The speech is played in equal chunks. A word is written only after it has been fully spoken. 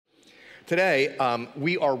Today,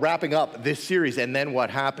 we are wrapping up this series, And Then What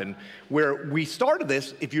Happened, where we started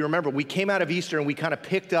this, if you remember, we came out of Easter and we kind of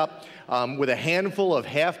picked up with a handful of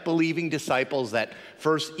half-believing disciples that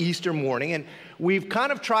first Easter morning, and we've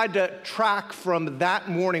kind of tried to track from that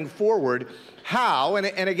morning forward how, and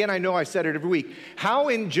again, I know I said it every week, how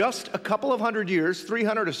in just a couple of hundred years,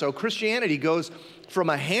 300 or so, Christianity goes from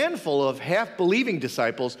a handful of half-believing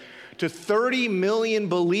disciples to 30 million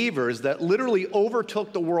believers that literally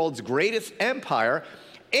overtook the world's greatest empire.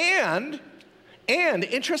 And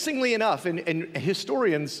interestingly enough, and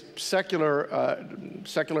historians, secular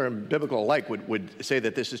and biblical alike, would say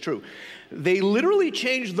that this is true, they literally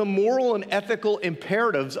changed the moral and ethical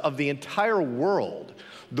imperatives of the entire world.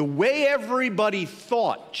 The way everybody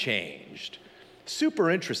thought changed. Super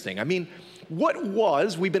interesting. I mean,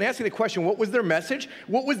 we've been asking the question, what was their message?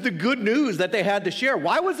 What was the good news that they had to share?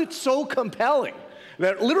 Why was it so compelling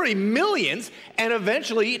that literally millions, and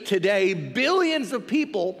eventually today billions of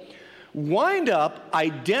people wind up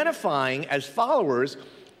identifying as followers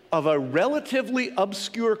of a relatively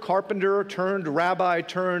obscure carpenter turned rabbi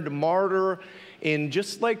turned martyr in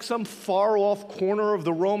just like some far off corner of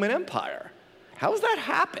the Roman Empire? How does that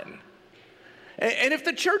happen? And if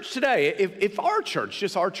the church today, if our church,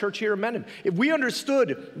 just our church here in Mendon, if we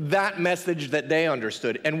understood that message that they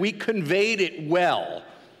understood and we conveyed it well,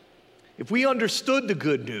 if we understood the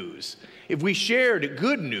good news, if we shared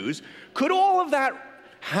good news, could all of that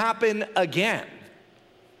happen again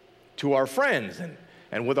to our friends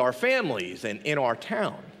and with our families and in our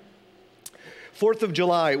town? 4th of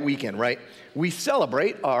July weekend, right? We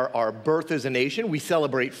celebrate our birth as a nation. We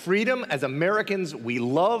celebrate freedom. As Americans, we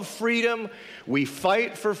love freedom. We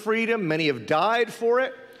fight for freedom. Many have died for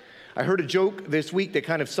it. I heard a joke this week that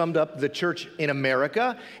kind of summed up the church in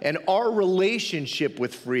America and our relationship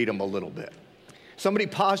with freedom a little bit. Somebody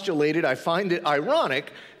postulated, I find it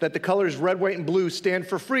ironic that the colors red, white, and blue stand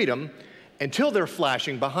for freedom until they're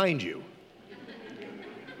flashing behind you.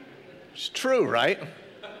 It's true, right?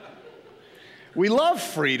 We love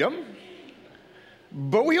freedom,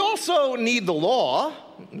 but we also need the law,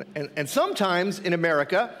 and sometimes in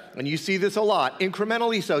America, and you see this a lot,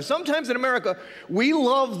 incrementally so, sometimes in America, we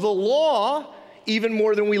love the law even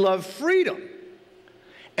more than we love freedom.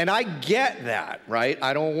 And I get that, right?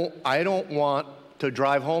 I don't want to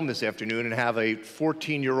drive home this afternoon and have a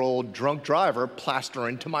 14-year-old drunk driver plaster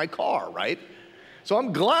into my car, right? So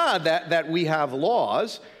I'm glad that we have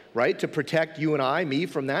laws, right, to protect you and I, me,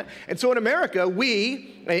 from that. And so in America,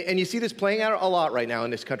 and you see this playing out a lot right now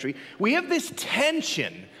in this country, we have this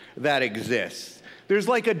tension that exists. There's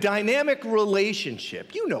like a dynamic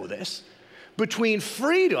relationship, you know this, between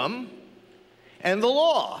freedom and the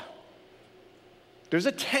law. There's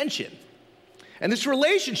a tension. And this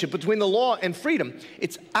relationship between the law and freedom,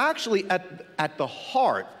 it's actually at the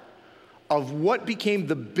heart of what became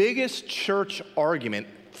the biggest church argument,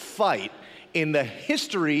 fight, in the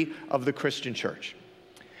history of the Christian church.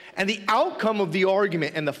 And the outcome of the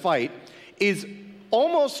argument and the fight is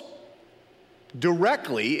almost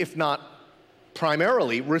directly, if not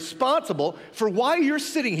primarily, responsible for why you're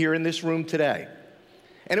sitting here in this room today.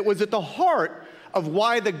 And it was at the heart of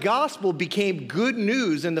why the gospel became good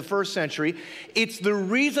news in the first century. It's the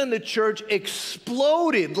reason the church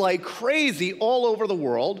exploded like crazy all over the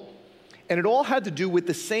world. And it all had to do with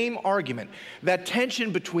the same argument, that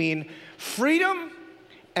tension between freedom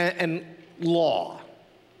and law.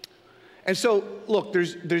 And so, look,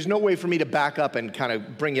 there's no way for me to back up and kind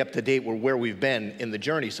of bring you up to date with where we've been in the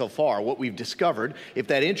journey so far, what we've discovered. If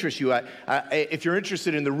that interests you, if you're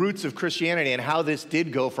interested in the roots of Christianity and how this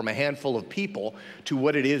did go from a handful of people to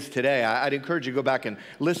what it is today, I'd encourage you to go back and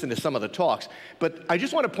listen to some of the talks. But I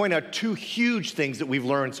just want to point out two huge things that we've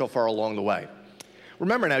learned so far along the way.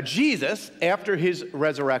 Remember now, Jesus, after his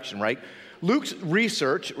resurrection, right? Luke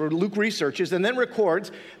researches and then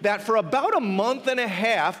records that for about a month and a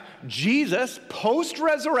half, Jesus,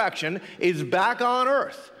 post-resurrection, is back on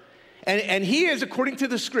earth. And he is, according to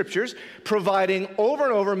the scriptures, providing over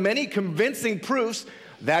and over many convincing proofs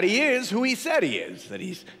that he is who he said he is, that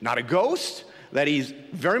he's not a ghost, that he's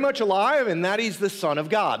very much alive, and that he's the Son of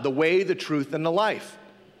God, the way, the truth, and the life.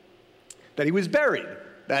 That he was buried,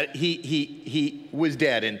 that he was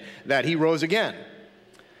dead, and that he rose again.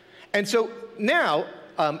 And so now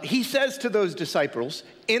he says to those disciples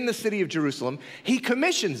in the city of Jerusalem, he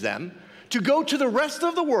commissions them to go to the rest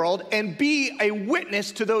of the world and be a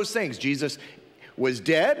witness to those things. Jesus was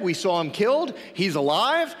dead, we saw him killed, he's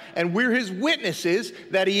alive, and we're his witnesses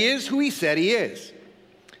that he is who he said he is.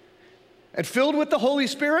 And filled with the Holy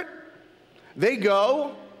Spirit, they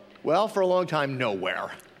go, well, for a long time, nowhere.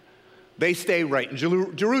 They stay right in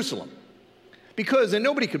Jerusalem. Because, and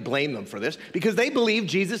nobody could blame them for this, because they believed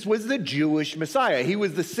Jesus was the Jewish Messiah. He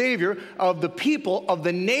was the Savior of the people of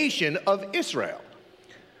the nation of Israel.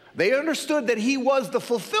 They understood that he was the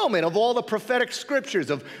fulfillment of all the prophetic scriptures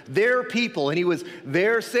of their people, and he was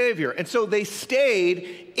their Savior. And so they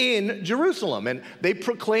stayed in Jerusalem, and they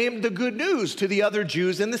proclaimed the good news to the other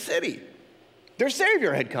Jews in the city. Their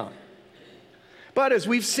Savior had come. But as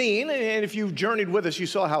we've seen, and if you've journeyed with us, you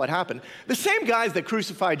saw how it happened, the same guys that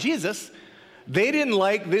crucified Jesus, they didn't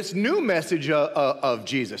like this new message of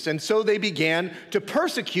Jesus. And so they began to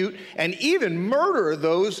persecute and even murder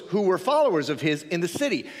those who were followers of his in the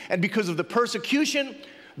city. And because of the persecution,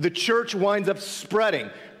 the church winds up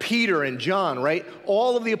spreading. Peter and John, right?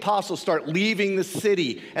 All of the apostles start leaving the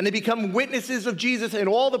city, and they become witnesses of Jesus in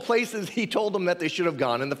all the places he told them that they should have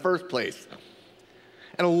gone in the first place.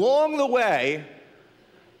 And along the way,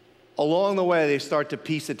 they start to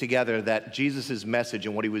piece it together that Jesus' message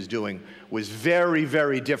and what he was doing was very,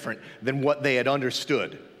 very different than what they had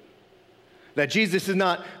understood. That Jesus is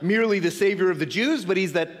not merely the Savior of the Jews, but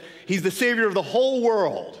he's the Savior of the whole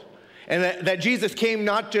world. And that Jesus came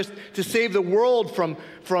not just to save the world from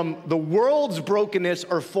the world's brokenness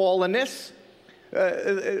or fallenness,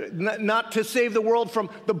 not to save the world from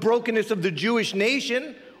the brokenness of the Jewish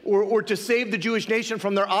nation, or to save the Jewish nation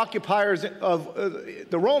from their occupiers of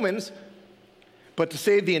the Romans, but to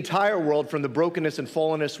save the entire world from the brokenness and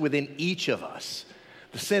fallenness within each of us,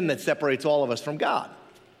 the sin that separates all of us from God.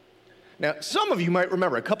 Now, some of you might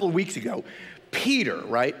remember a couple of weeks ago, Peter,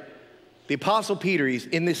 right? The Apostle Peter, he's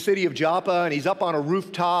in this city of Joppa, and he's up on a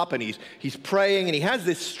rooftop, and he's praying, and he has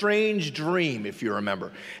this strange dream, if you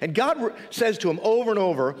remember. And God says to him over and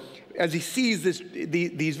over, as he sees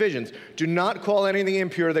these visions, do not call anything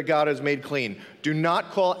impure that God has made clean. Do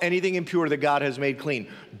not call anything impure that God has made clean.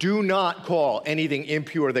 Do not call anything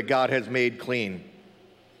impure that God has made clean.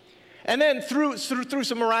 And then through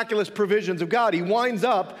some miraculous provisions of God, he winds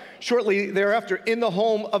up shortly thereafter in the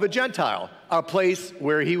home of a Gentile, a place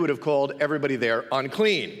where he would have called everybody there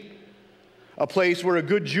unclean. A place where a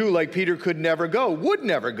good Jew like Peter could never go, would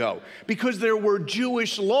never go, because there were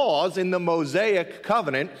Jewish laws in the Mosaic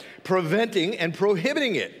covenant preventing and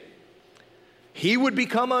prohibiting it. He would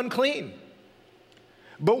become unclean.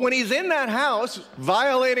 But when he's in that house,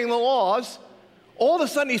 violating the laws, all of a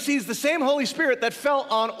sudden he sees the same Holy Spirit that fell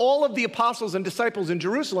on all of the apostles and disciples in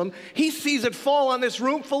Jerusalem. He sees it fall on this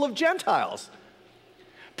room full of Gentiles.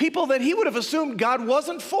 People that he would have assumed God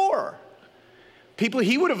wasn't for. People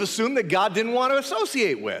he would have assumed that God didn't want to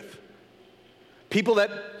associate with. People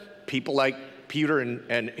like Peter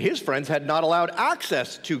and his friends had not allowed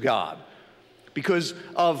access to God because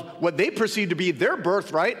of what they perceived to be their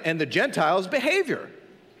birthright and the Gentiles' behavior.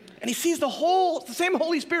 And he sees the same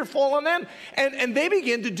Holy Spirit fall on them. And they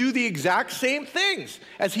begin to do the exact same things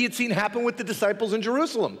as he had seen happen with the disciples in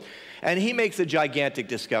Jerusalem. And he makes a gigantic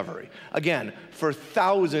discovery. Again, for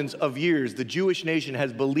thousands of years, the Jewish nation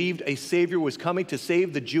has believed a Savior was coming to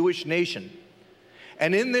save the Jewish nation.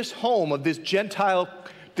 And in this home of this Gentile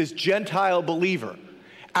believer,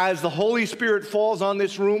 as the Holy Spirit falls on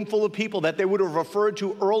this room full of people that they would have referred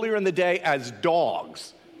to earlier in the day as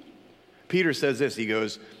dogs, Peter says this, he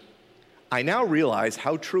goes, I now realize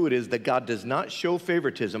how true it is that God does not show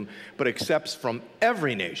favoritism, but accepts from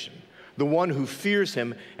every nation the one who fears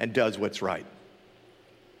him and does what's right.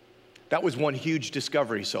 That was one huge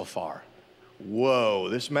discovery so far. Whoa,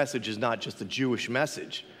 this message is not just a Jewish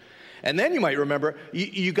message. And then you might remember,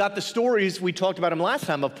 you got the stories, we talked about him last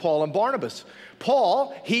time, of Paul and Barnabas.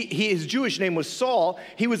 Paul, his Jewish name was Saul.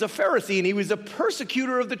 He was a Pharisee, and he was a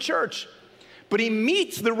persecutor of the church. But he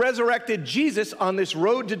meets the resurrected Jesus on this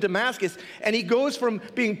road to Damascus, and he goes from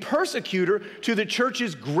being persecutor to the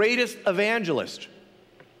church's greatest evangelist.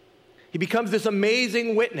 He becomes this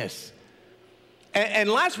amazing witness. And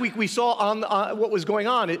last week we saw on what was going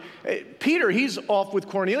on. Peter, he's off with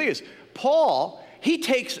Cornelius. Paul, he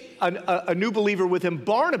takes a new believer with him,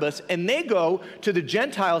 Barnabas, and they go to the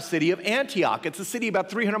Gentile city of Antioch. It's a city about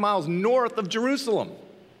 300 miles north of Jerusalem.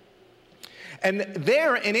 And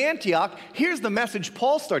there in Antioch, here's the message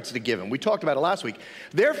Paul starts to give him. We talked about it last week.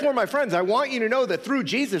 Therefore, my friends, I want you to know that through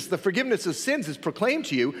Jesus, the forgiveness of sins is proclaimed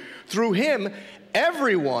to you. Through him,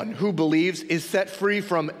 everyone who believes is set free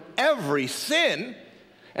from every sin.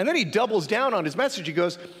 And then he doubles down on his message. He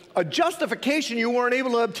goes, a justification you weren't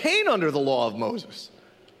able to obtain under the law of Moses.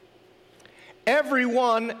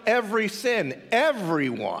 Everyone, every sin,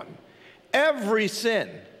 everyone, every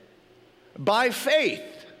sin, by faith,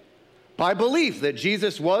 by belief that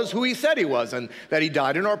Jesus was who he said he was, and that he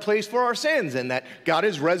died in our place for our sins, and that God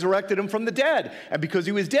has resurrected him from the dead. And because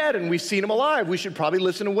he was dead and we've seen him alive, we should probably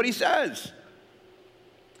listen to what he says.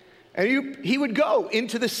 And he would go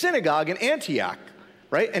into the synagogue in Antioch,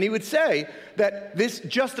 right? And he would say that this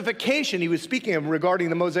justification he was speaking of regarding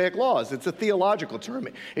the Mosaic laws, it's a theological term.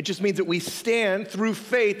 It just means that we stand through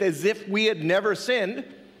faith as if we had never sinned.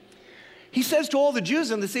 He says to all the Jews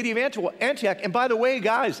in the city of Antioch, and by the way,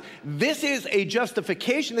 guys, this is a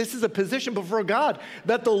justification, this is a position before God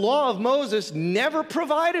that the law of Moses never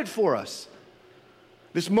provided for us.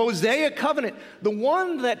 This Mosaic covenant, the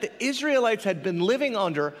one that the Israelites had been living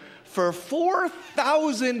under for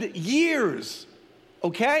 4,000 years,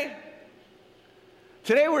 okay?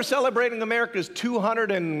 Today we're celebrating America's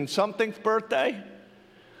 200 and somethingth birthday.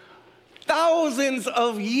 Thousands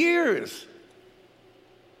of years.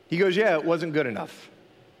 He goes, yeah, it wasn't good enough.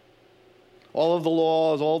 All of the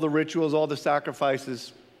laws, all the rituals, all the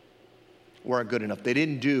sacrifices weren't good enough. They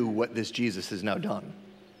didn't do what this Jesus has now done.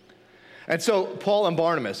 And so Paul and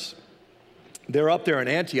Barnabas, they're up there in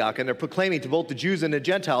Antioch, and they're proclaiming to both the Jews and the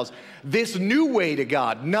Gentiles this new way to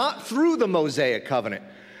God, not through the Mosaic covenant,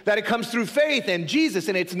 that it comes through faith in Jesus,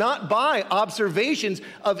 and it's not by observations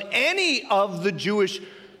of any of the Jewish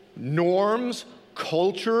norms,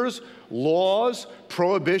 cultures, laws,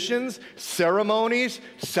 prohibitions, ceremonies,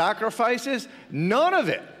 sacrifices, none of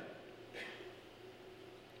it.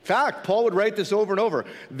 In fact, Paul would write this over and over.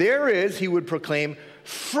 There is, he would proclaim,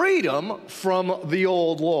 freedom from the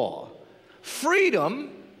old law. Freedom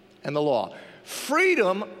and the law.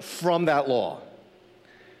 Freedom from that law.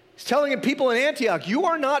 He's telling people in Antioch, you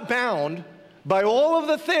are not bound by all of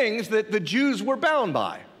the things that the Jews were bound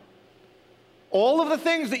by. All of the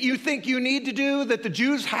things that you think you need to do, that the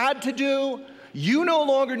Jews had to do, you no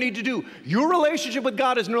longer need to do. Your relationship with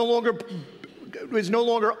God is no longer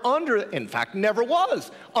under, in fact, never was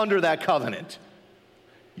under that covenant.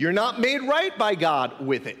 You're not made right by God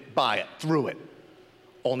with it, by it, through it.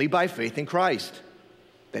 Only by faith in Christ,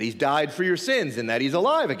 that he's died for your sins and that he's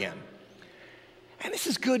alive again. And this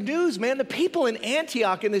is good news, man. The people in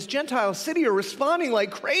Antioch, in this Gentile city, are responding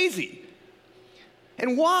like crazy.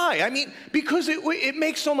 And why? I mean, because it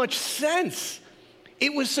makes so much sense.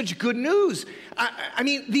 It was such good news. I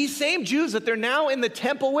mean, these same Jews that they're now in the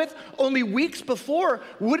temple with, only weeks before,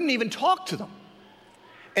 wouldn't even talk to them.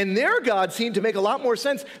 And their God seemed to make a lot more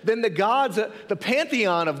sense than the gods, the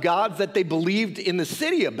pantheon of gods that they believed in the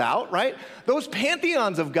city about, right? Those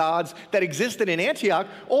pantheons of gods that existed in Antioch,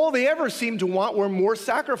 all they ever seemed to want were more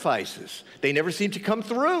sacrifices. They never seemed to come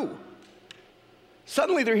through.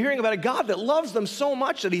 Suddenly they're hearing about a God that loves them so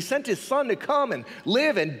much that he sent his son to come and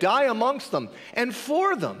live and die amongst them and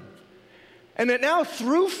for them. And that now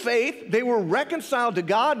through faith, they were reconciled to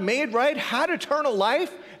God, made right, had eternal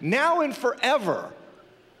life, now and forever.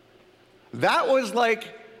 That was like,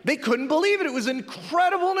 they couldn't believe it. It was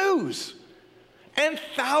incredible news. And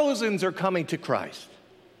thousands are coming to Christ.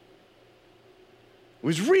 It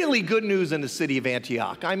was really good news in the city of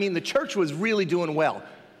Antioch. I mean, the church was really doing well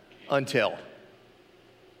until.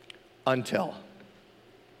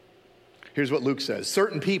 Here's what Luke says.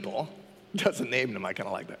 Certain people, doesn't name them, I kind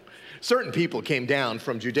of like that. Certain people came down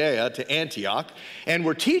from Judea to Antioch and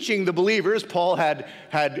were teaching the believers. Paul had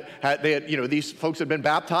these folks had been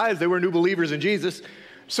baptized. They were new believers in Jesus.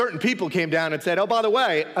 Certain people came down and said, oh, by the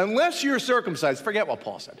way, unless you're circumcised, forget what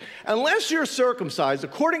Paul said, unless you're circumcised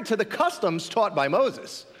according to the customs taught by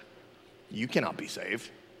Moses, you cannot be saved.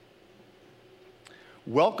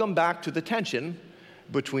 Welcome back to the tension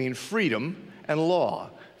between freedom and law.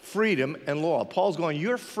 Freedom and law. Paul's going,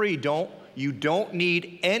 you're free, you don't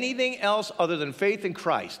need anything else other than faith in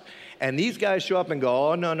Christ. And these guys show up and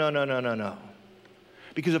go, oh, no.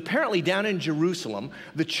 Because apparently down in Jerusalem,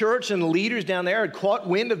 the church and the leaders down there had caught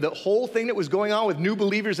wind of the whole thing that was going on with new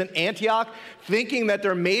believers in Antioch, thinking that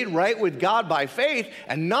they're made right with God by faith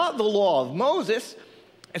and not the law of Moses.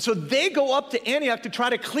 And so they go up to Antioch to try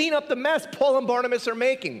to clean up the mess Paul and Barnabas are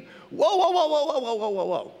making.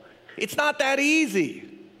 Whoa. It's not that easy.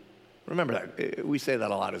 Remember that. We say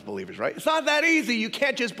that a lot as believers, right? It's not that easy. You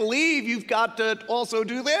can't just believe. You've got to also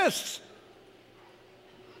do this.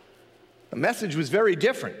 The message was very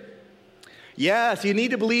different. Yes, you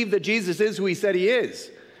need to believe that Jesus is who he said he is.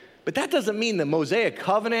 But that doesn't mean the Mosaic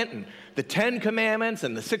covenant and the 10 commandments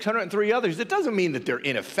and the 603 others, it doesn't mean that they're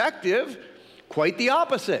ineffective. Quite the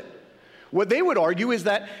opposite. What they would argue is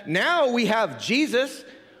that now we have Jesus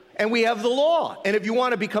and we have the law. And if you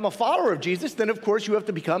want to become a follower of Jesus, then of course you have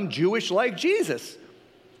to become Jewish like Jesus.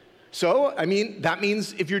 So, I mean, that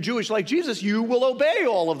means if you're Jewish like Jesus, you will obey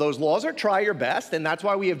all of those laws or try your best. And that's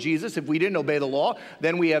why we have Jesus. If we didn't obey the law,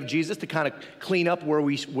 then we have Jesus to kind of clean up where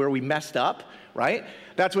we messed up, right?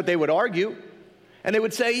 That's what they would argue. And they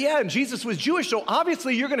would say, yeah, and Jesus was Jewish, so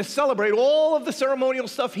obviously you're going to celebrate all of the ceremonial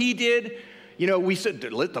stuff he did. we said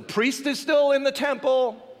the priest is still in the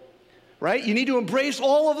temple, right? You need to embrace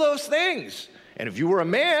all of those things. And if you were a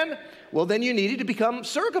man, well, then you needed to become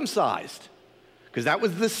circumcised, because that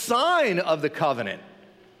was the sign of the covenant,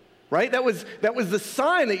 right? That was the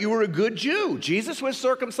sign that you were a good Jew. Jesus was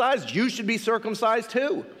circumcised. You should be circumcised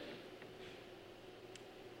too.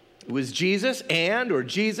 It was Jesus or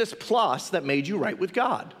Jesus plus that made you right with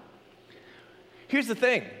God. Here's the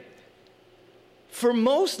thing. For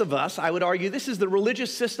most of us, I would argue, this is the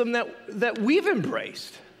religious system that we've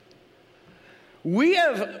embraced. We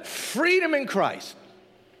have freedom in Christ,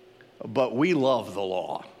 but we love the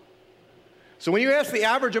law. So when you ask the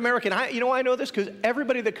average American, I know this because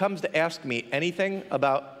everybody that comes to ask me anything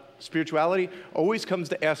about spirituality always comes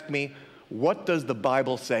to ask me, what does the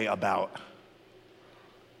Bible say about?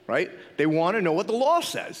 Right? They want to know what the law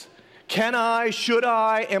says. Can I? Should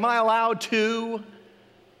I? Am I allowed to?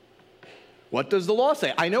 What does the law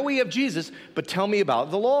say? I know we have Jesus, but tell me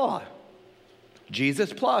about the law.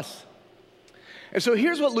 Jesus plus. And so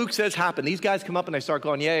here's what Luke says happened. These guys come up and they start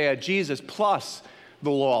going, yeah, Jesus plus the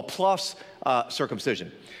law, plus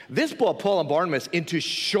circumcision. This brought Paul and Barnabas into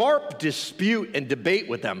sharp dispute and debate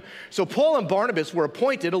with them. So Paul and Barnabas were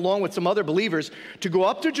appointed, along with some other believers, to go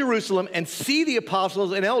up to Jerusalem and see the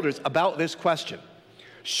apostles and elders about this question.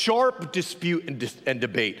 Sharp dispute and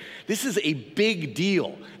debate. This is a big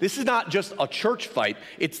deal. This is not just a church fight.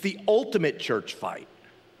 It's the ultimate church fight.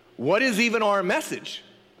 What is even our message?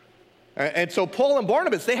 And so Paul and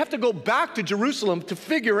Barnabas, they have to go back to Jerusalem to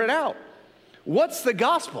figure it out. What's the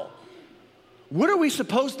gospel? What are we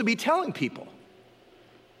supposed to be telling people?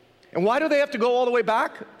 And why do they have to go all the way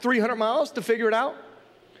back 300 miles to figure it out?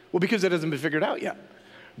 Well, because it hasn't been figured out yet.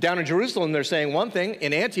 Down in Jerusalem, they're saying one thing.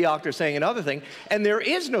 In Antioch, they're saying another thing. And there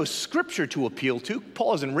is no scripture to appeal to.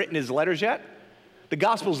 Paul hasn't written his letters yet. The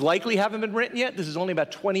Gospels likely haven't been written yet. This is only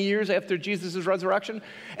about 20 years after Jesus' resurrection.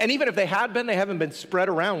 And even if they had been, they haven't been spread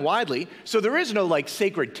around widely. So there is no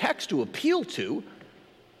sacred text to appeal to.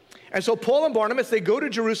 And so Paul and Barnabas, they go to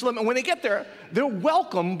Jerusalem, and when they get there, they're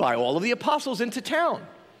welcomed by all of the apostles into town.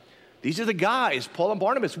 These are the guys. Paul and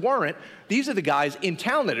Barnabas weren't. These are the guys in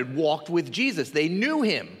town that had walked with Jesus. They knew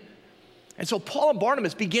him. And so Paul and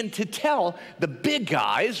Barnabas begin to tell the big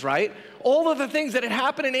guys, right, all of the things that had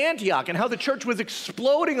happened in Antioch and how the church was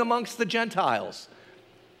exploding amongst the Gentiles.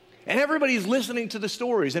 And everybody's listening to the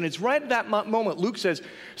stories. And it's right at that moment, Luke says,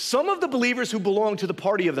 some of the believers who belonged to the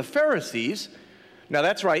party of the Pharisees, now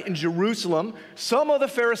that's right, in Jerusalem, some of the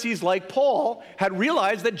Pharisees, like Paul, had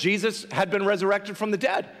realized that Jesus had been resurrected from the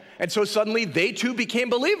dead. And so suddenly they too became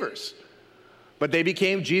believers. But they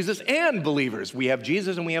became Jesus and believers. We have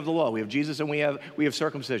Jesus and we have the law. We have Jesus and we have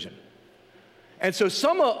circumcision. And so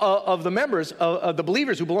some of the members, of the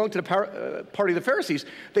believers who belonged to the party of the Pharisees,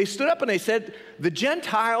 they stood up and they said, the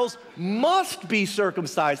Gentiles must be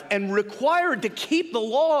circumcised and required to keep the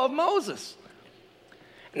law of Moses.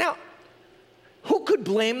 Now, who could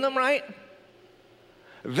blame them, right?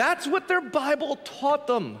 That's what their Bible taught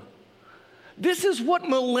them. This is what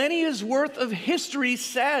millennia's worth of history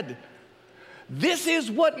said. This is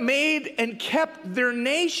what made and kept their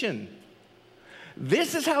nation.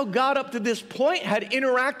 This is how God up to this point had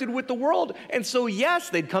interacted with the world. And so yes,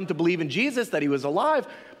 they'd come to believe in Jesus, that he was alive,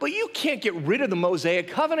 but you can't get rid of the Mosaic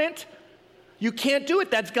covenant. You can't do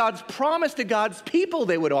it. That's God's promise to God's people,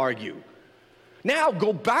 they would argue. Now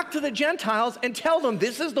go back to the Gentiles and tell them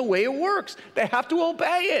this is the way it works. They have to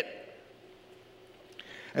obey it.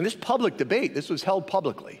 And this public debate, this was held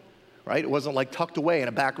publicly, right? It wasn't like tucked away in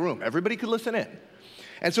a back room. Everybody could listen in.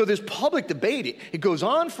 And so this public debate, it goes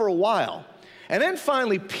on for a while. And then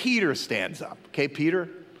finally, Peter stands up. Okay, Peter?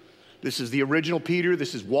 This is the original Peter.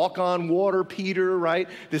 This is walk on water Peter, right?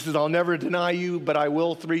 This is I'll never deny you, but I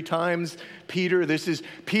will 3 times Peter. This is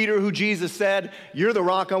Peter who Jesus said, you're the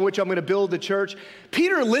rock on which I'm going to build the church.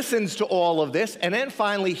 Peter listens to all of this, and then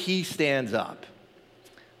finally he stands up.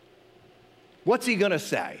 What's he going to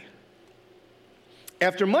say?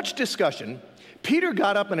 After much discussion, Peter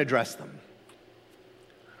got up and addressed them.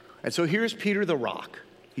 And so here's Peter the rock.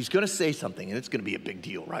 He's going to say something, and it's going to be a big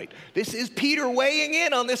deal, right? This is Peter weighing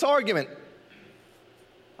in on this argument.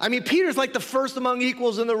 I mean, Peter's like the first among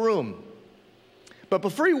equals in the room. But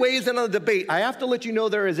before he weighs in on the debate, I have to let you know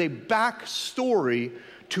there is a backstory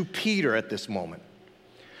to Peter at this moment.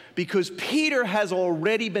 Because Peter has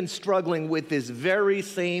already been struggling with this very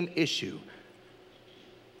same issue.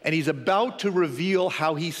 And he's about to reveal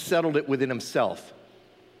how he settled it within himself.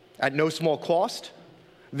 At no small cost.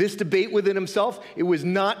 This debate within himself, it was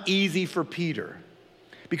not easy for Peter.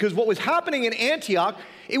 Because what was happening in Antioch,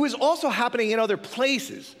 it was also happening in other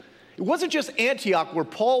places. It wasn't just Antioch where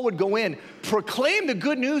Paul would go in, proclaim the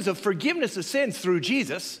good news of forgiveness of sins through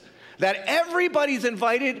Jesus, that everybody's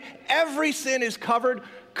invited, every sin is covered,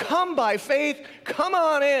 come by faith, come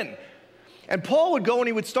on in. And Paul would go and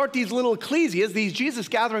he would start these little ecclesias, these Jesus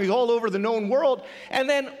gatherings all over the known world, and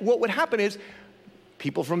then what would happen is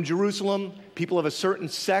people from Jerusalem, people of a certain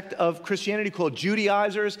sect of Christianity called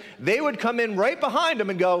Judaizers, they would come in right behind him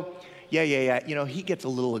and go, yeah, he gets a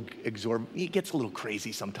little he gets a little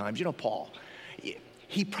crazy sometimes. Paul,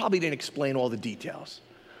 he probably didn't explain all the details.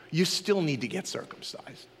 You still need to get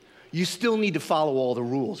circumcised. You still need to follow all the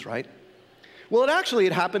rules, right? Well,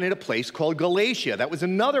 it happened in a place called Galatia. That was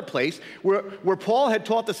another place where Paul had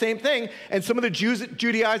taught the same thing, and some of the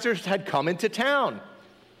Judaizers had come into town.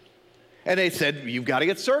 And they said, you've got to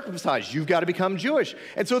get circumcised. You've got to become Jewish.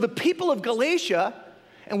 And so the people of Galatia,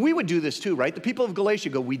 and we would do this too, right? The people of Galatia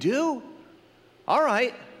go, we do? All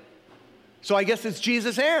right. So I guess it's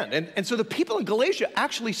Jesus and so the people in Galatia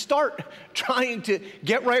actually start trying to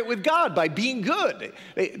get right with God by being good.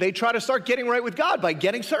 They try to start getting right with God by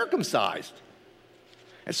getting circumcised.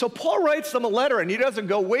 And so Paul writes them a letter, and he doesn't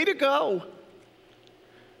go, way to go.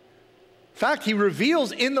 In fact, he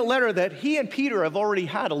reveals in the letter that he and Peter have already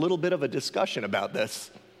had a little bit of a discussion about this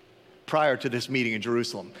prior to this meeting in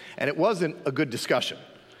Jerusalem. And it wasn't a good discussion.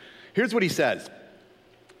 Here's what he says.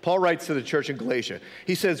 Paul writes to the church in Galatia.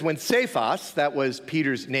 He says, when Cephas, that was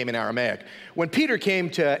Peter's name in Aramaic, when Peter came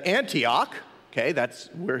to Antioch, okay, that's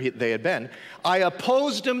where they had been, I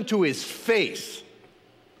opposed him to his face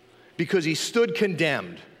because he stood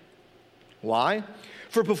condemned. Why?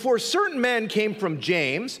 For before certain men came from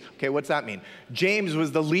James, okay, what's that mean? James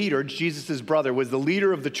was the leader, Jesus' brother, was the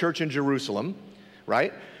leader of the church in Jerusalem,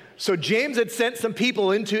 right? So James had sent some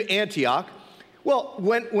people into Antioch. Well,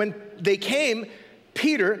 when they came,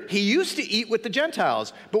 Peter, he used to eat with the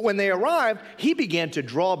Gentiles, but when they arrived, he began to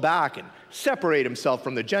draw back and separate himself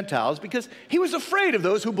from the Gentiles because he was afraid of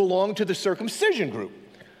those who belonged to the circumcision group.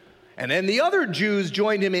 And then the other Jews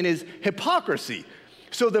joined him in his hypocrisy,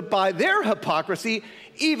 so that by their hypocrisy,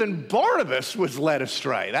 even Barnabas was led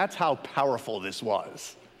astray. That's how powerful this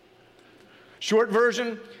was. Short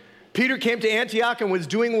version, Peter came to Antioch and was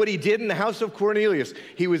doing what he did in the house of Cornelius.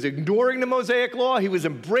 He was ignoring the Mosaic law. He was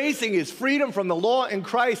embracing his freedom from the law in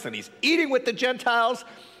Christ, and he's eating with the Gentiles.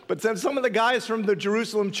 But then some of the guys from the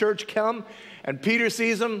Jerusalem church come, and Peter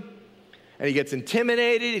sees them, and he gets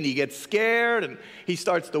intimidated, and he gets scared, and he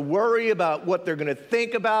starts to worry about what they're going to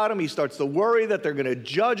think about him. He starts to worry that they're going to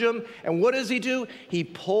judge him. And what does he do? He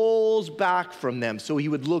pulls back from them so he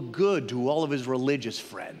would look good to all of his religious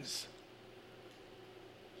friends.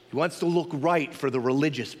 He wants to look right for the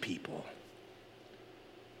religious people.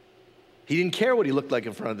 He didn't care what he looked like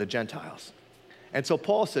in front of the Gentiles. And so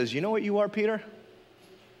Paul says, you know what you are, Peter?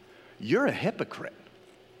 You're a hypocrite.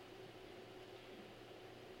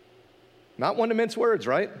 Not one to mince words,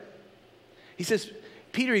 right? He says,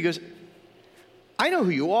 Peter, he goes, I know who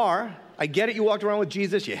you are. I get it, you walked around with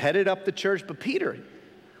Jesus, you headed up the church, but Peter,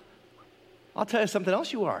 I'll tell you something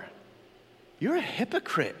else you are. You're a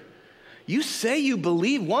hypocrite. You say you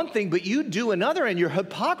believe one thing, but you do another, and your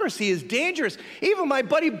hypocrisy is dangerous. Even my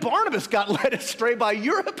buddy Barnabas got led astray by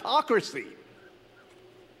your hypocrisy.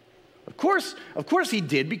 Of course he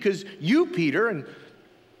did, because you, Peter, and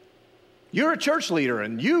you're a church leader,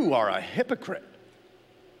 and you are a hypocrite.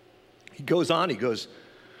 He goes on, he goes,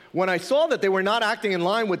 when I saw that they were not acting in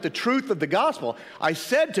line with the truth of the gospel, I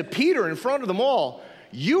said to Peter in front of them all,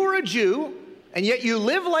 you are a Jew, and yet you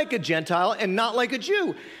live like a Gentile and not like a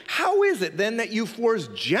Jew. How is it then that you force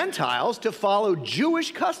Gentiles to follow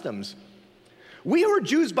Jewish customs? We who are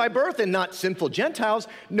Jews by birth and not sinful Gentiles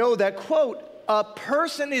know that, quote, a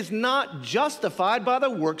person is not justified by the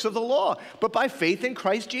works of the law, but by faith in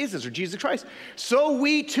Christ Jesus, or Jesus Christ. So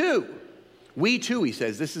we too, he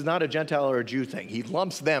says, this is not a Gentile or a Jew thing. He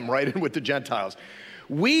lumps them right in with the Gentiles.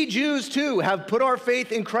 We Jews too have put our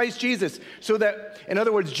faith in Christ Jesus, so that, in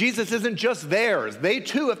other words, Jesus isn't just theirs. They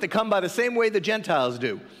too have to come by the same way the Gentiles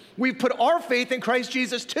do. We've put our faith in Christ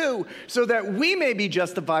Jesus too, so that we may be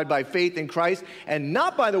justified by faith in Christ and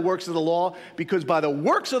not by the works of the law, because by the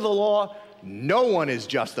works of the law, no one is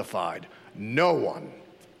justified. No one.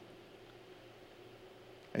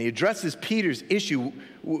 And he addresses Peter's issue,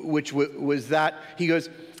 which was that he goes,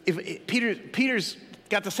 Peter's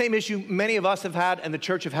got the same issue many of us have had and the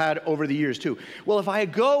church have had over the years too. Well, if I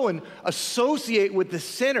go and associate with the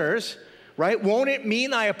sinners, right, won't it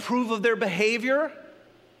mean I approve of their behavior?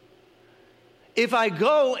 If I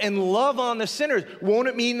go and love on the sinners, won't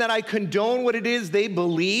it mean that I condone what it is they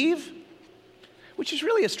believe? Which is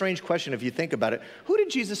really a strange question if you think about it. Who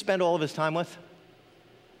did Jesus spend all of his time with?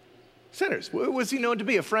 Sinners. Was he known to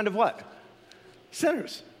be a friend of what?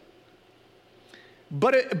 Sinners.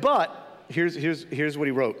 But here's what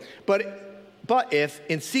he wrote. But if,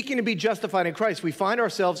 in seeking to be justified in Christ, we find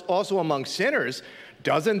ourselves also among sinners,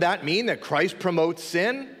 doesn't that mean that Christ promotes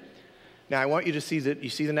sin? Now, I want you to see that. You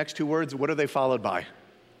see the next two words? What are they followed by?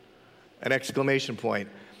 An exclamation point.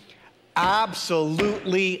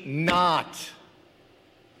 Absolutely not.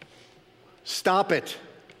 Stop it.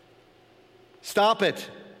 Stop it.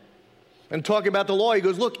 And talking about the law, he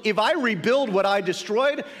goes, look, if I rebuild what I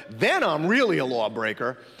destroyed, then I'm really a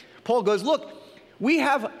lawbreaker. Paul goes, look,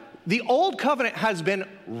 the old covenant has been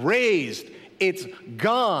razed. It's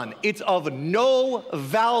gone. It's of no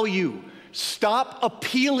value. Stop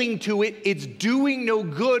appealing to it. It's doing no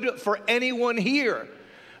good for anyone here.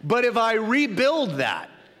 But if I rebuild that,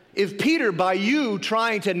 if Peter, by you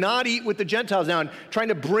trying to not eat with the Gentiles now and trying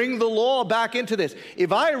to bring the law back into this,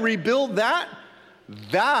 if I rebuild that,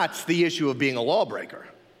 that's the issue of being a lawbreaker.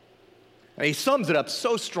 And he sums it up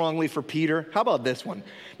so strongly for Peter. How about this one?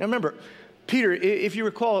 Now remember, Peter, if you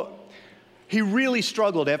recall, he really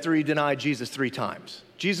struggled after he denied Jesus 3 times.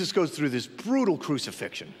 Jesus goes through this brutal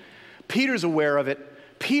crucifixion. Peter's aware of it.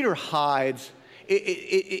 Peter hides.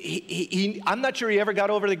 I'm not sure he ever got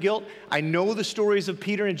over the guilt. I know the stories of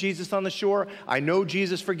Peter and Jesus on the shore. I know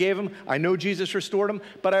Jesus forgave him. I know Jesus restored him.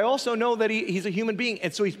 But I also know that he's a human being.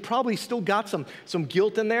 And so he's probably still got some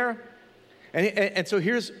guilt in there. And so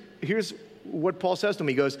here's what Paul says to him.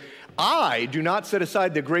 He goes, I do not set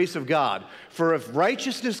aside the grace of God. For if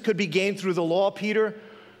righteousness could be gained through the law, Peter,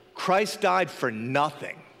 Christ died for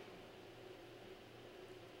nothing.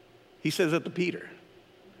 He says that to Peter.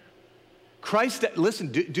 Christ,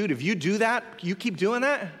 listen, dude, if you do that, you keep doing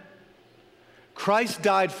that, Christ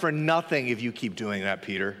died for nothing if you keep doing that,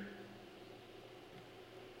 Peter.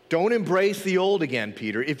 Don't embrace the old again,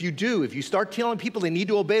 Peter. If you start telling people they need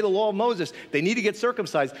to obey the law of Moses, they need to get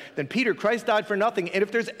circumcised, then Peter, Christ died for nothing. And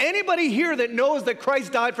if there's anybody here that knows that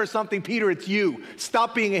Christ died for something, Peter, it's you.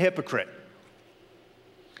 Stop being a hypocrite.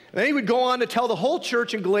 And then he would go on to tell the whole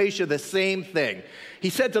church in Galatia the same thing. He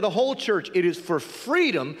said to the whole church, it is for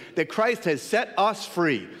freedom that Christ has set us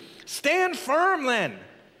free. Stand firm then.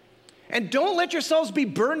 And don't let yourselves be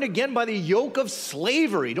burdened again by the yoke of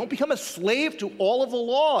slavery. Don't become a slave to all of the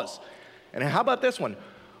laws. And how about this one?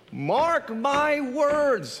 Mark my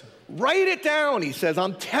words. Write it down, he says.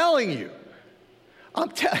 I'm telling you.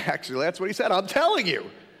 Actually, that's what he said. I'm telling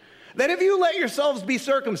you that if you let yourselves be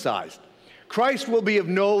circumcised, Christ will be of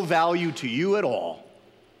no value to you at all.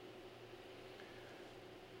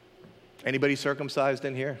 Anybody circumcised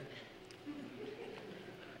in here?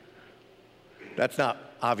 That's not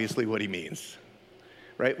obviously what he means,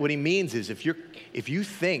 right? What he means is if you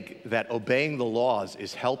think that obeying the laws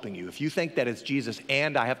is helping you, if you think that it's Jesus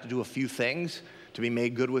and I have to do a few things to be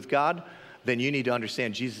made good with God, then you need to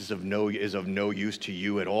understand Jesus is of no use to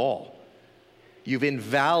you at all. You've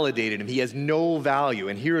invalidated him. He has no value.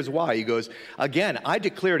 And here's why. He goes, again, I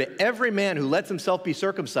declare to every man who lets himself be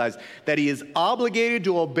circumcised that he is obligated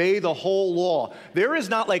to obey the whole law. There is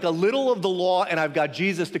not like a little of the law and I've got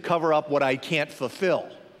Jesus to cover up what I can't fulfill.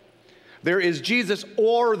 There is Jesus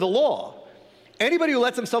or the law. Anybody who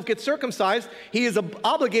lets himself get circumcised, he is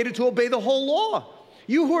obligated to obey the whole law.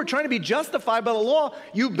 You who are trying to be justified by the law,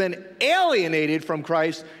 you've been alienated from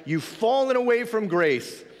Christ. You've fallen away from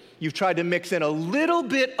grace. You've tried to mix in a little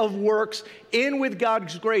bit of works in with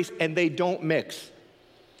God's grace, and they don't mix.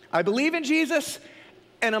 I believe in Jesus,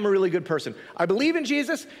 and I'm a really good person. I believe in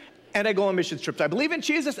Jesus, and I go on mission trips. I believe in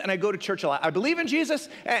Jesus, and I go to church a lot. I believe in Jesus,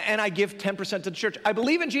 and I give 10% to the church. I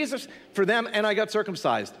believe in Jesus for them, and I got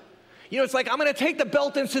circumcised. You know, it's like I'm going to take the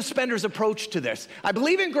belt and suspenders approach to this. I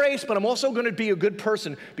believe in grace, but I'm also going to be a good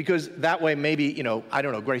person because that way maybe, I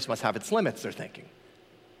don't know, grace must have its limits, they're thinking.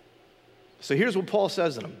 So here's what Paul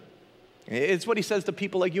says to them. It's what he says to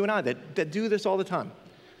people like you and I that do this all the time.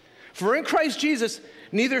 For in Christ Jesus,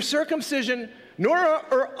 neither circumcision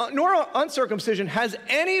nor uncircumcision has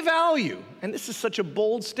any value. And this is such a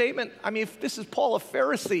bold statement. I mean, if this is Paul, a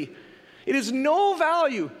Pharisee, it is no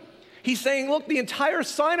value. He's saying, look, the entire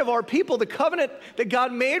sign of our people, the covenant that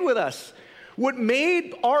God made with us, what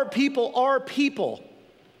made our people,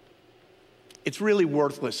 it's really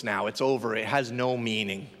worthless now. It's over. It has no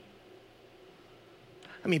meaning.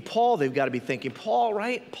 I mean, Paul, they've got to be thinking, Paul,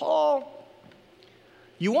 right? Paul,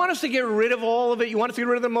 you want us to get rid of all of it? You want us to get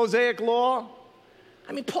rid of the Mosaic law?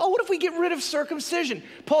 I mean, Paul, what if we get rid of circumcision?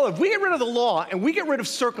 Paul, if we get rid of the law and we get rid of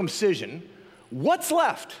circumcision, what's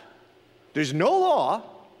left? There's no law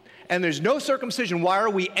and there's no circumcision. Why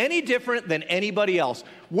are we any different than anybody else?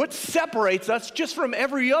 What separates us just from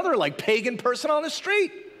every other, like, pagan person on the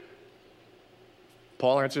street?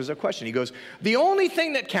 Paul answers a question. He goes, the only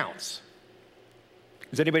thing that counts.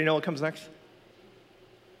 Does anybody know what comes next?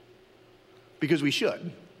 Because we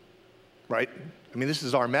should, right? I mean, this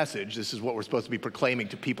is our message. This is what we're supposed to be proclaiming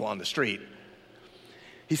to people on the street.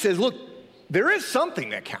 He says, look, there is something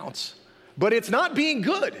that counts, but it's not being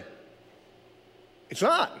good. It's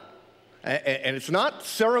not. And it's not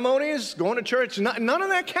ceremonies, going to church. None of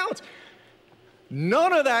that counts.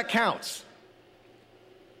 None of that counts.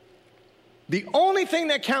 The only thing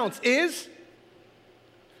that counts is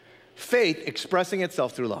faith expressing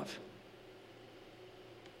itself through love.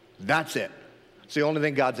 That's it. It's the only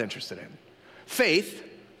thing God's interested in. Faith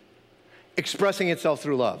expressing itself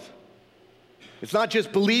through love. It's not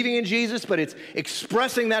just believing in Jesus, but it's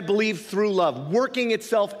expressing that belief through love. Working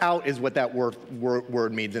itself out is what that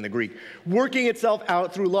word means in the Greek. Working itself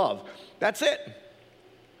out through love. That's it.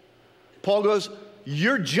 Paul goes,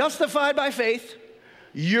 you're justified by faith.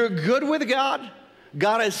 You're good with God.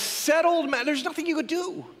 God has settled matters. There's nothing you could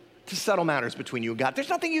do to settle matters between you and God. There's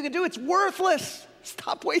nothing you can do. It's worthless.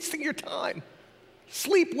 Stop wasting your time.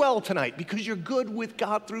 Sleep well tonight because you're good with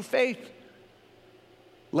God through faith.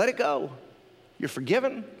 Let it go. You're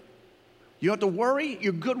forgiven. You don't have to worry.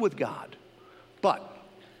 You're good with God. But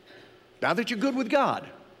now that you're good with God,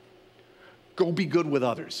 go be good with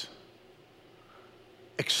others.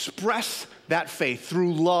 Express that faith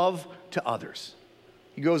through love to others.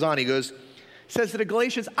 He goes on, he says to the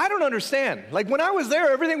Galatians, I don't understand. Like when I was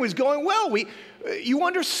there, everything was going well. You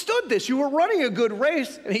understood this. You were running a good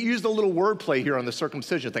race. And he used a little wordplay here on the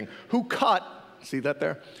circumcision thing. Who cut, see that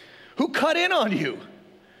there? Who cut in on you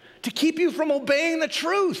to keep you from obeying the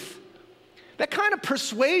truth? That kind of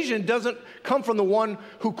persuasion doesn't come from the one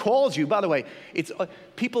who calls you. By the way, it's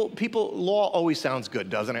law always sounds good,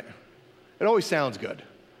 doesn't it? It always sounds good.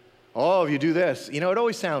 Oh, if you do this, it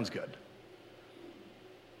always sounds good.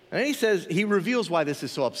 And then he says, he reveals why this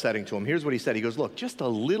is so upsetting to him. Here's what he said. He goes, look, just a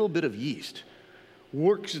little bit of yeast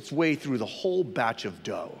works its way through the whole batch of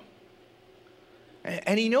dough.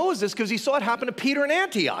 And he knows this because he saw it happen to Peter in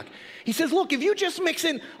Antioch. He says, look, if you just mix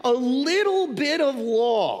in a little bit of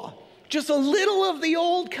law, just a little of the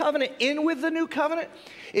old covenant in with the new covenant,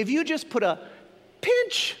 if you just put a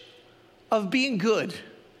pinch of being good,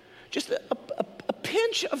 just a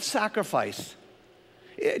pinch of sacrifice,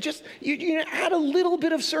 just you add a little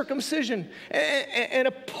bit of circumcision and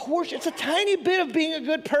a portion, it's a tiny bit of being a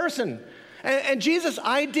good person. And Jesus,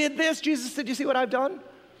 I did this. Jesus, did you see what I've done?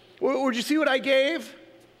 Or did you see what I gave?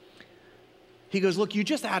 He goes, look, you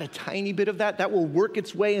just add a tiny bit of that. That will work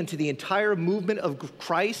its way into the entire movement of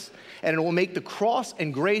Christ, and it will make the cross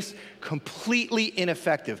and grace completely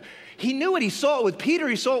ineffective. He knew it. He saw it with Peter.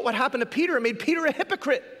 He saw what happened to Peter. It made Peter a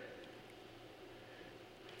hypocrite.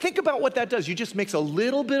 Think about what that does. You just mix a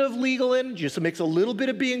little bit of legal in, just mix a little bit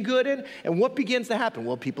of being good in, and what begins to happen?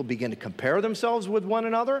 Well, people begin to compare themselves with one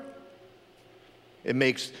another. It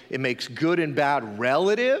makes good and bad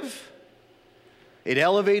relative. It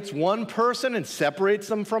elevates one person and separates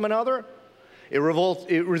them from another. It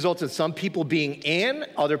results in some people being in,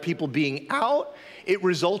 other people being out. It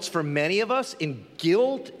results for many of us in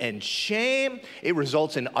guilt and shame. It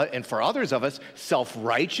results in, and for others of us,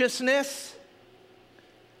 self-righteousness.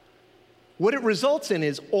 What it results in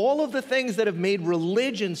is all of the things that have made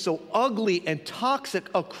religion so ugly and toxic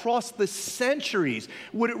across the centuries.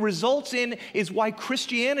 What it results in is why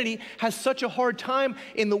Christianity has such a hard time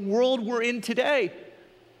in the world we're in today.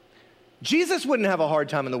 Jesus wouldn't have a hard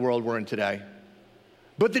time in the world we're in today.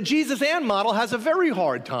 But the Jesus and model has a very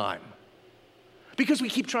hard time because we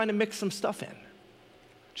keep trying to mix some stuff in.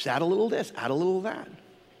 Just add a little of this, add a little of that.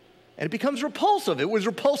 And it becomes repulsive. It was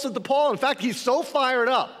repulsive to Paul. In fact, he's so fired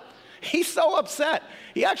up. He's so upset.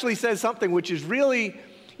 He actually says something which is really,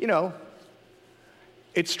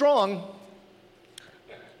 it's strong.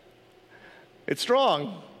 It's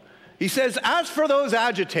strong. He says, as for those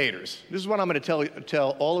agitators, this is what I'm going to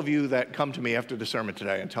tell all of you that come to me after the sermon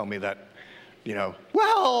today and tell me that,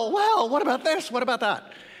 well, what about this? What about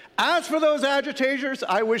that? As for those agitators,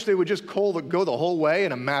 I wish they would just go the whole way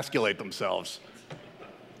and emasculate themselves.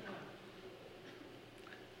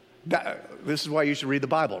 This is why you should read the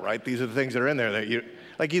Bible, right? These are the things that are in there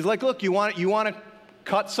that he's like, look, you want to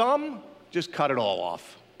cut some? Just cut it all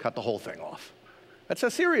off. Cut the whole thing off. That's how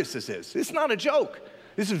serious this is. It's not a joke.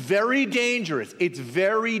 This is very dangerous. It's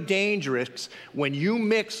very dangerous when you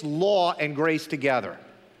mix law and grace together.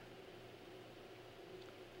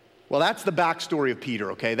 Well, that's the backstory of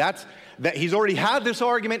Peter, okay? That he's already had this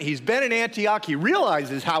argument. He's been in Antioch. He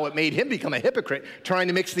realizes how it made him become a hypocrite, trying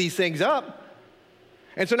to mix these things up.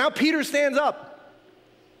 And so now Peter stands up.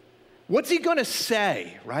 What's he going to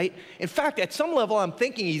say, right? In fact, at some level, I'm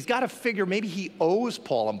thinking he's got to figure maybe he owes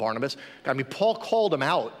Paul and Barnabas. I mean, Paul called him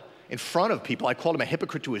out in front of people. I called him a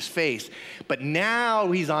hypocrite to his face. But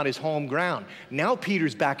now he's on his home ground. Now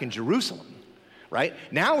Peter's back in Jerusalem, right?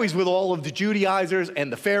 Now he's with all of the Judaizers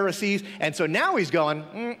and the Pharisees. And so now he's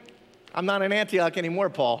going, I'm not in Antioch anymore,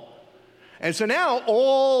 Paul. And so now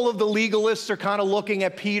all of the legalists are kind of looking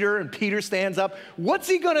at Peter, and Peter stands up. What's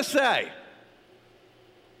he going to say?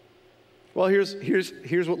 Well, here's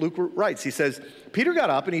what Luke writes. He says, Peter got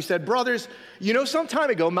up and he said, brothers, you know, some time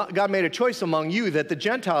ago, God made a choice among you that the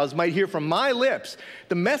Gentiles might hear from my lips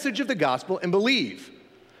the message of the gospel and believe.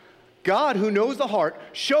 God, who knows the heart,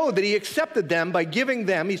 showed that he accepted them by giving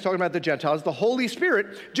them, he's talking about the Gentiles, the Holy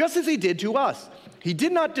Spirit, just as he did to us. He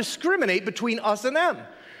did not discriminate between us and them,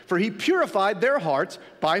 for he purified their hearts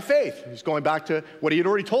by faith. He's going back to what he had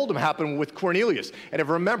already told them happened with Cornelius. And if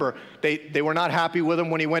you remember, they were not happy with him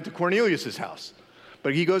when he went to Cornelius' house.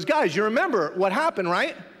 But he goes, guys, you remember what happened,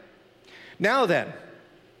 right? Now then,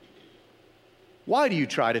 why do you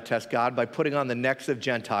try to test God by putting on the necks of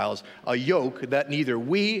Gentiles a yoke that neither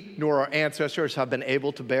we nor our ancestors have been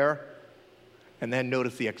able to bear? And then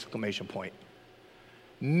notice the exclamation point.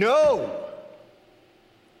 No.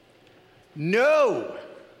 No.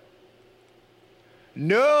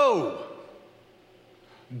 No,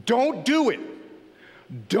 don't do it.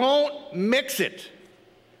 Don't mix it.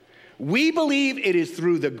 We believe it is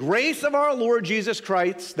through the grace of our Lord Jesus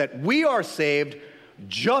Christ that we are saved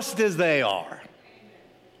just as they are.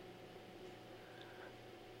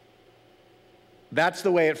 That's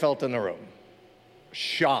the way it felt in the room.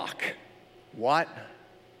 Shock. What?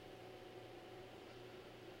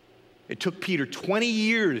 It took Peter 20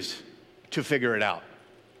 years to figure it out.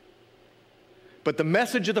 But the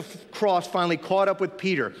message of the cross finally caught up with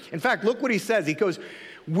Peter. In fact, look what he says. He goes,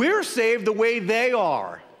 we're saved the way they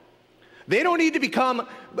are. They don't need to become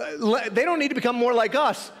more like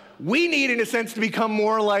us. We need, in a sense, to become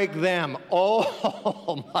more like them.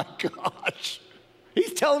 Oh my gosh.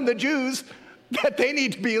 He's telling the Jews that they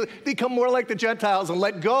need to become more like the Gentiles and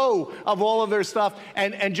let go of all of their stuff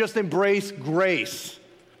and just embrace grace.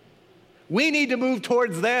 We need to move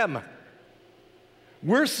towards them.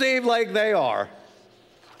 We're saved like they are.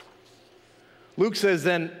 Luke says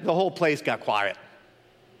then the whole place got quiet.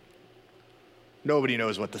 Nobody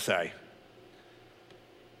knows what to say.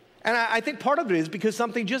 And I think part of it is because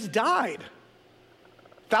something just died.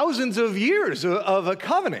 Thousands of years of a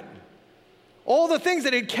covenant. All the things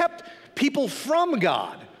that had kept people from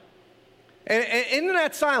God. And in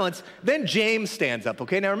that silence, then James stands up,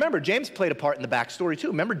 okay? Now remember, James played a part in the backstory too.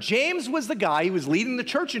 Remember, James was the guy, he was leading the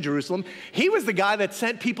church in Jerusalem. He was the guy that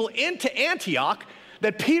sent people into Antioch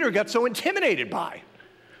that Peter got so intimidated by.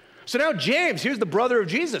 So now James, here's the brother of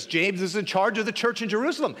Jesus. James is in charge of the church in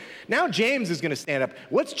Jerusalem. Now James is going to stand up.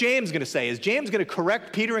 What's James going to say? Is James going to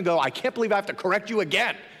correct Peter and go, I can't believe I have to correct you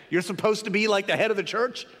again. You're supposed to be like the head of the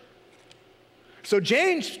church? So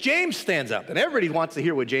James stands up, and everybody wants to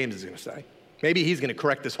hear what James is going to say. Maybe he's going to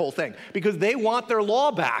correct this whole thing because they want their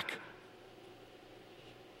law back.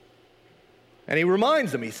 And he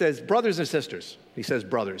reminds them, he says, brothers and sisters. He says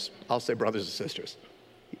brothers. I'll say brothers and sisters.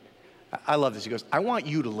 I love this. He goes, I want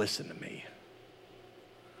you to listen to me.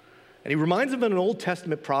 And he reminds them of an Old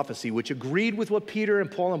Testament prophecy which agreed with what Peter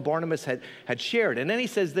and Paul and Barnabas had shared. And then he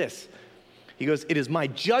says this. He goes, it is my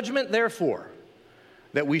judgment, therefore,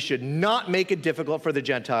 that we should not make it difficult for the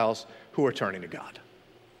Gentiles who are turning to God.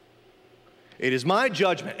 It is my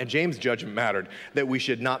judgment, and James' judgment mattered, that we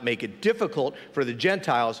should not make it difficult for the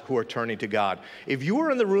Gentiles who are turning to God. If you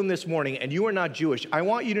are in the room this morning and you are not Jewish, I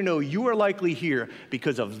want you to know you are likely here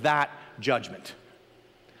because of that judgment.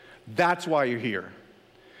 That's why you're here.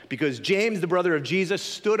 Because James, the brother of Jesus,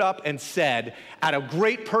 stood up and said, at a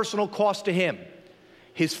great personal cost to him,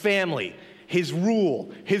 his family, his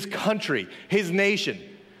rule, his country, his nation,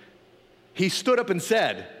 he stood up and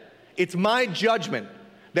said, it's my judgment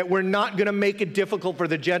that we're not going to make it difficult for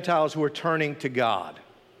the Gentiles who are turning to God.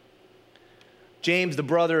 James, the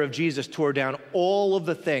brother of Jesus, tore down all of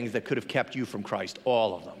the things that could have kept you from Christ,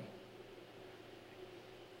 all of them.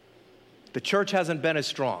 The church hasn't been as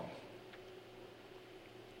strong.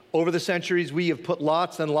 Over the centuries, we have put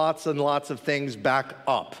lots and lots and lots of things back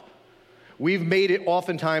up. We've made it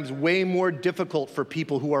oftentimes way more difficult for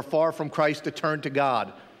people who are far from Christ to turn to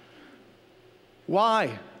God.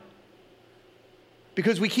 Why?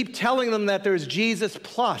 Because we keep telling them that there's Jesus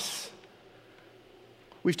plus.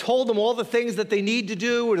 We've told them all the things that they need to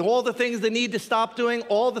do, and all the things they need to stop doing,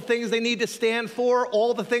 all the things they need to stand for,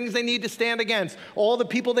 all the things they need to stand against, all the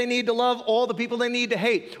people they need to love, all the people they need to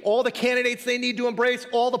hate, all the candidates they need to embrace,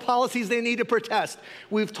 all the policies they need to protest.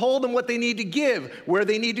 We've told them what they need to give, where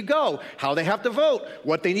they need to go, how they have to vote,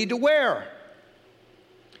 what they need to wear.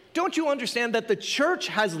 Don't you understand that the church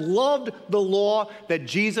has loved the law that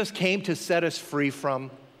Jesus came to set us free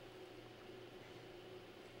from?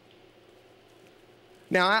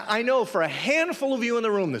 Now, I know for a handful of you in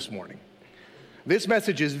the room this morning, this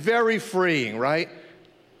message is very freeing, right?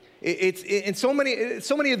 It's so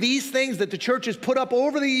many of these things that the church has put up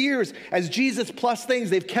over the years as Jesus plus things.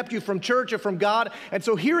 They've kept you from church or from God. And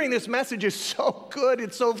so hearing this message is so good.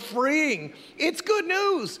 It's so freeing. It's good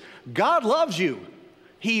news. God loves you.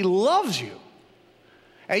 He loves you.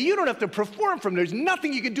 And you don't have to perform for him. There's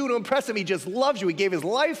nothing you can do to impress him. He just loves you. He gave his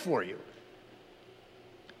life for you.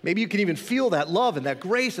 Maybe you can even feel that love and that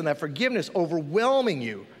grace and that forgiveness overwhelming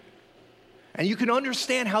you. And you can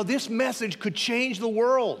understand how this message could change the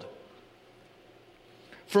world.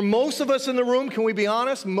 For most of us in the room, can we be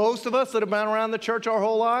honest? Most of us that have been around the church our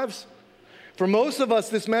whole lives, for most of us,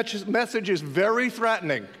 this message is very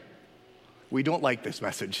threatening. We don't like this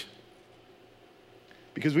message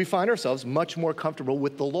because we find ourselves much more comfortable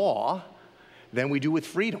with the law than we do with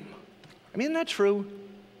freedom. I mean, isn't that true?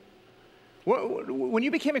 When you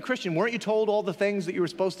became a Christian, weren't you told all the things that you were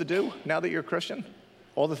supposed to do now that you're a Christian?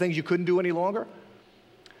 All the things you couldn't do any longer?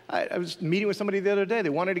 I was meeting with somebody the other day. They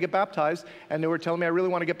wanted to get baptized, and they were telling me, I really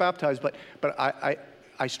want to get baptized, but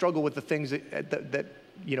I struggle with the things that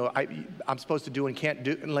you know, I'm supposed to do and can't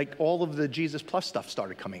do. And like all of the Jesus Plus stuff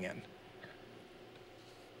started coming in.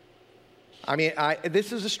 I mean,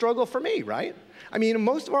 this is a struggle for me, right? I mean, in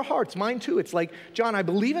most of our hearts, mine too, it's like, John, I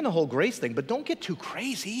believe in the whole grace thing, but don't get too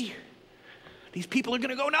crazy. These people are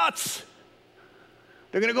going to go nuts.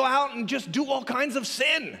 They're going to go out and just do all kinds of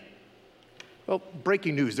sin. Well,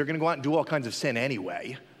 breaking news, they're going to go out and do all kinds of sin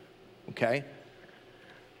anyway, okay?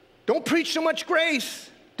 Don't preach so much grace.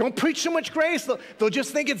 Don't preach so much grace. They'll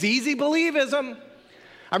just think it's easy believism.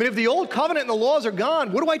 I mean, if the old covenant and the laws are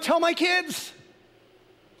gone, what do I tell my kids?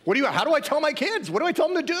 How do I tell my kids? What do I tell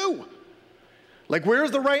them to do? Like,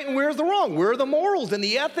 where's the right and where's the wrong? Where are the morals and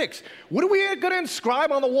the ethics? What are we going to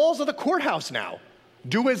inscribe on the walls of the courthouse now?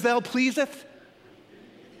 Do as thou pleaseth?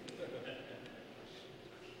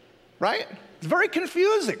 Right? It's very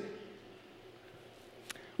confusing.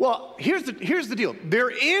 Well, here's the deal. There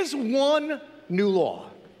is one new law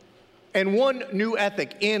and one new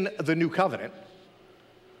ethic in the new covenant.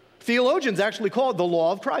 Theologians actually call it the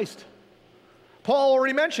law of Christ. Paul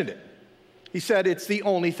already mentioned it. He said it's the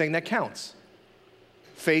only thing that counts.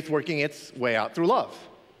 Faith working its way out through love.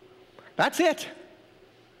 That's it.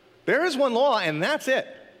 There is one law, and that's it.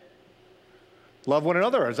 Love one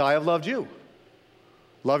another as I have loved you.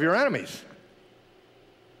 Love your enemies.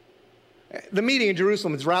 The meeting in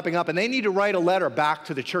Jerusalem is wrapping up, and they need to write a letter back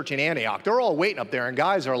to the church in Antioch. They're all waiting up there, and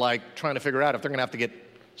guys are like trying to figure out if they're going to have to get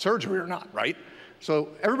surgery or not, right? So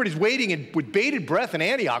everybody's waiting with bated breath in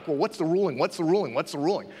Antioch. Well, what's the ruling? What's the ruling? What's the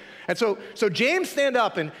ruling? And so James stand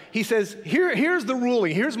up and he says, here's the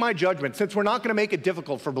ruling. Here's my judgment. Since we're not going to make it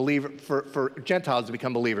difficult for Gentiles to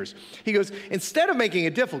become believers. He goes, instead of making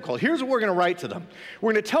it difficult, here's what we're going to write to them.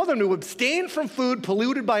 We're going to tell them to abstain from food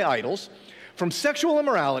polluted by idols, from sexual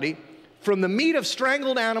immorality, from the meat of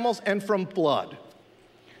strangled animals, and from blood.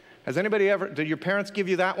 Has anybody ever, did your parents give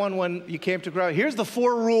you that one when you came to grow up? Here's the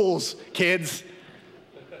 4 rules, kids.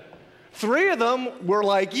 3 of them were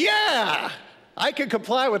like, yeah, I can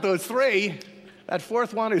comply with those 3. That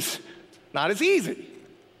 4th one is not as easy.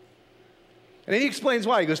 And then he explains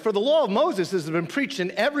why. He goes, for the law of Moses has been preached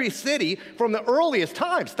in every city from the earliest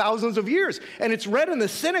times, thousands of years. And it's read in the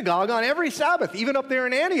synagogue on every Sabbath, even up there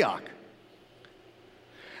in Antioch.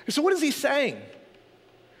 So what is he saying?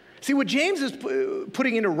 See, what James is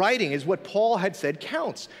putting into writing is what Paul had said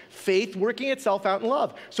counts. Faith working itself out in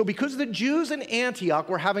love. So because the Jews in Antioch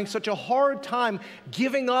were having such a hard time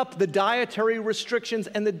giving up the dietary restrictions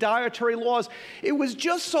and the dietary laws, it was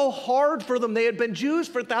just so hard for them. They had been Jews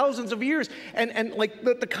for thousands of years. And like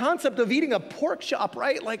the concept of eating a pork chop,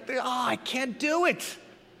 right? Like, I can't do it.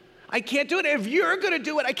 I can't do it. If you're going to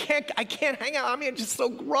do it, I can't hang out. I mean, it's just so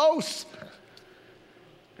gross.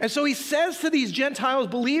 And so he says to these Gentile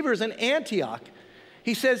believers in Antioch,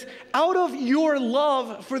 he says, out of your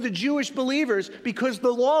love for the Jewish believers, because the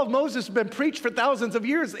law of Moses has been preached for thousands of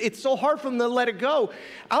years, it's so hard for them to let it go.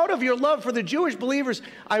 Out of your love for the Jewish believers,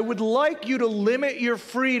 I would like you to limit your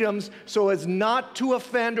freedoms so as not to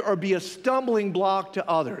offend or be a stumbling block to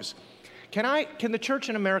others. Can the church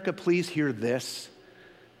in America please hear this?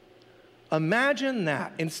 Imagine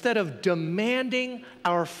that. Instead of demanding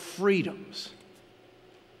our freedoms,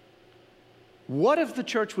 what if the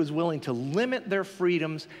church was willing to limit their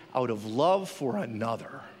freedoms out of love for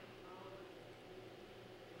another?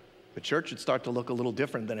 The church would start to look a little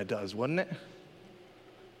different than it does, wouldn't it?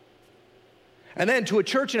 And then to a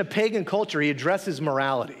church in a pagan culture, he addresses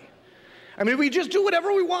morality. I mean, we just do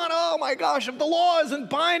whatever we want. Oh my gosh, if the law isn't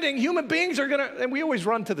binding, human beings are going to, and we always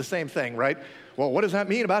run to the same thing, right? Well, what does that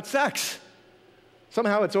mean about sex?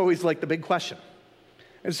 Somehow it's always like the big question.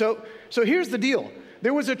 And so here's the deal.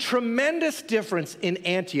 There was a tremendous difference in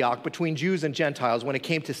Antioch between Jews and Gentiles when it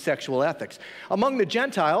came to sexual ethics. Among the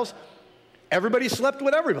Gentiles, everybody slept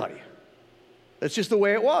with everybody. That's just the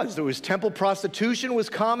way it was. There was temple prostitution was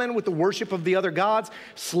common with the worship of the other gods.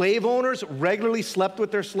 Slave owners regularly slept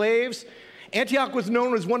with their slaves. Antioch was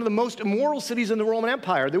known as one of the most immoral cities in the Roman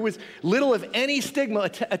Empire. There was little, if any, stigma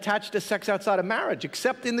attached to sex outside of marriage,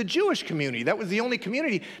 except in the Jewish community. That was the only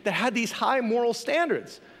community that had these high moral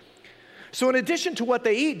standards. So in addition to what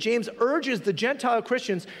they eat, James urges the Gentile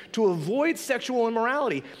Christians to avoid sexual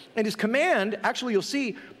immorality. And his command, actually you'll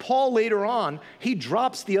see, Paul later on, he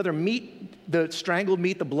drops the other meat, the strangled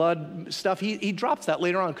meat, the blood stuff. He drops that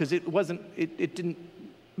later on because it didn't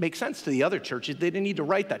make sense to the other churches. They didn't need to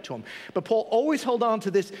write that to him. But Paul always held on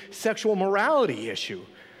to this sexual morality issue.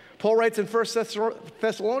 Paul writes in 1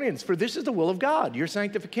 Thessalonians, "For this is the will of God, your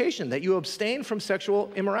sanctification, that you abstain from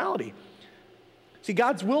sexual immorality." See,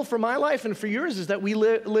 God's will for my life and for yours is that we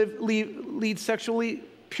lead sexually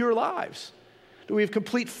pure lives. That we have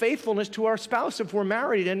complete faithfulness to our spouse if we're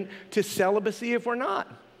married and to celibacy if we're not.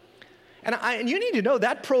 And you need to know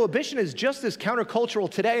that prohibition is just as countercultural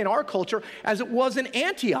today in our culture as it was in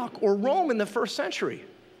Antioch or Rome in the first century.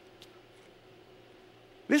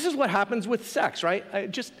 This is what happens with sex, right?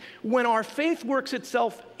 Just when our faith works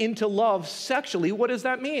itself into love sexually, what does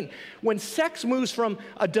that mean? When sex moves from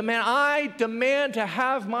a demand, I demand to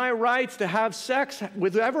have my rights to have sex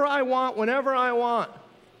with whoever I want, whenever I want.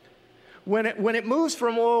 When it moves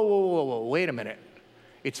from, whoa, wait a minute.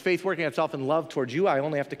 It's faith working itself in love towards you. I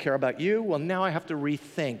only have to care about you. Well, now I have to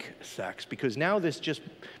rethink sex because now this just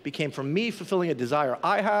became from me fulfilling a desire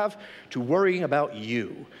I have to worrying about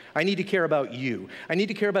you. I need to care about you. I need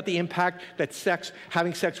to care about the impact that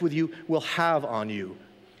having sex with you will have on you.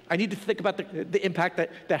 I need to think about the impact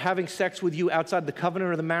that having sex with you outside the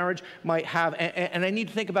covenant or the marriage might have. And I need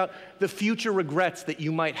to think about the future regrets that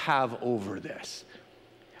you might have over this.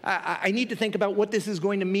 I need to think about what this is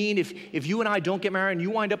going to mean if you and I don't get married and you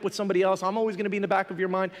wind up with somebody else. I'm always going to be in the back of your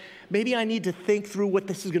mind. Maybe I need to think through what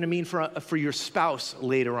this is going to mean for your spouse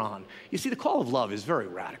later on. You see, the call of love is very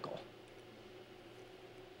radical.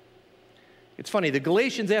 It's funny, the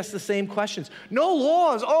Galatians ask the same questions. No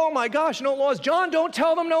laws. Oh my gosh, no laws. John, don't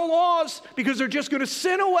tell them no laws because they're just going to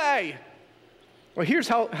sin away. Well, here's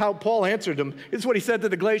how Paul answered them. This is what he said to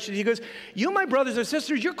the Galatians. He goes, you, my brothers and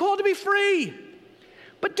sisters, you're called to be free.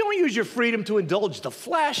 But don't use your freedom to indulge the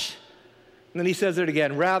flesh. And then he says it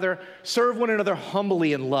again. Rather, serve one another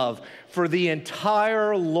humbly in love, for the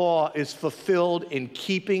entire law is fulfilled in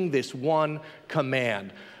keeping this one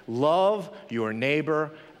command. Love your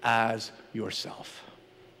neighbor as yourself.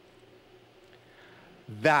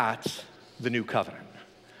 That's the new covenant.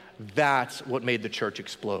 That's what made the church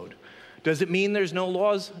explode. Does it mean there's no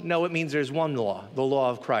laws? No, it means there's one law, the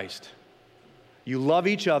law of Christ. You love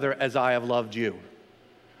each other as I have loved you.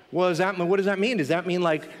 What does that mean? Does that mean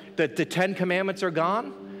like that the 10 Commandments are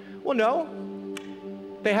gone? Well, no.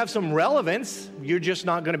 They have some relevance. You're just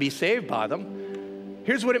not going to be saved by them.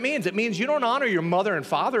 Here's what it means. It means you don't honor your mother and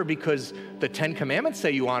father because the 10 Commandments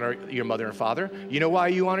say you honor your mother and father. You know why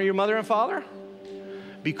you honor your mother and father?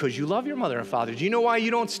 Because you love your mother and father. Do you know why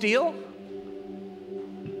you don't steal?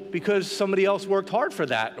 Because somebody else worked hard for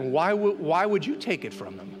that. And why would you take it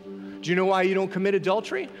from them? Do you know why you don't commit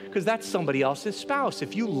adultery? Because that's somebody else's spouse.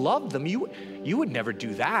 If you love them, you would never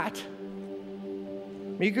do that.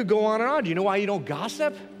 You could go on and on. Do you know why you don't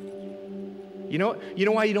gossip? You know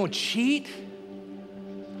why you don't cheat?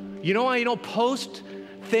 You know why you don't post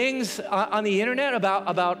things on the internet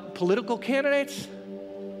about political candidates?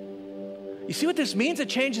 You see what this means? It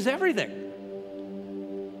changes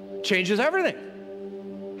everything. Changes everything.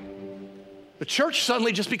 The church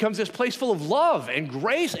suddenly just becomes this place full of love and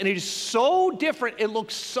grace, and it is so different. It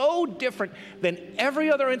looks so different than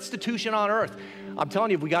every other institution on earth. I'm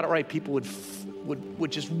telling you, if we got it right, people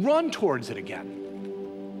would just run towards it again.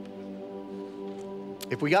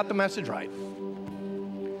 If we got the message right,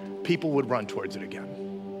 people would run towards it again.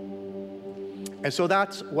 And so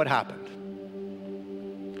that's what happened.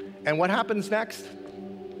 And what happens next?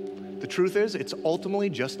 The truth is, it's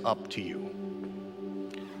ultimately just up to you.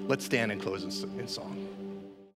 Let's stand and close in song.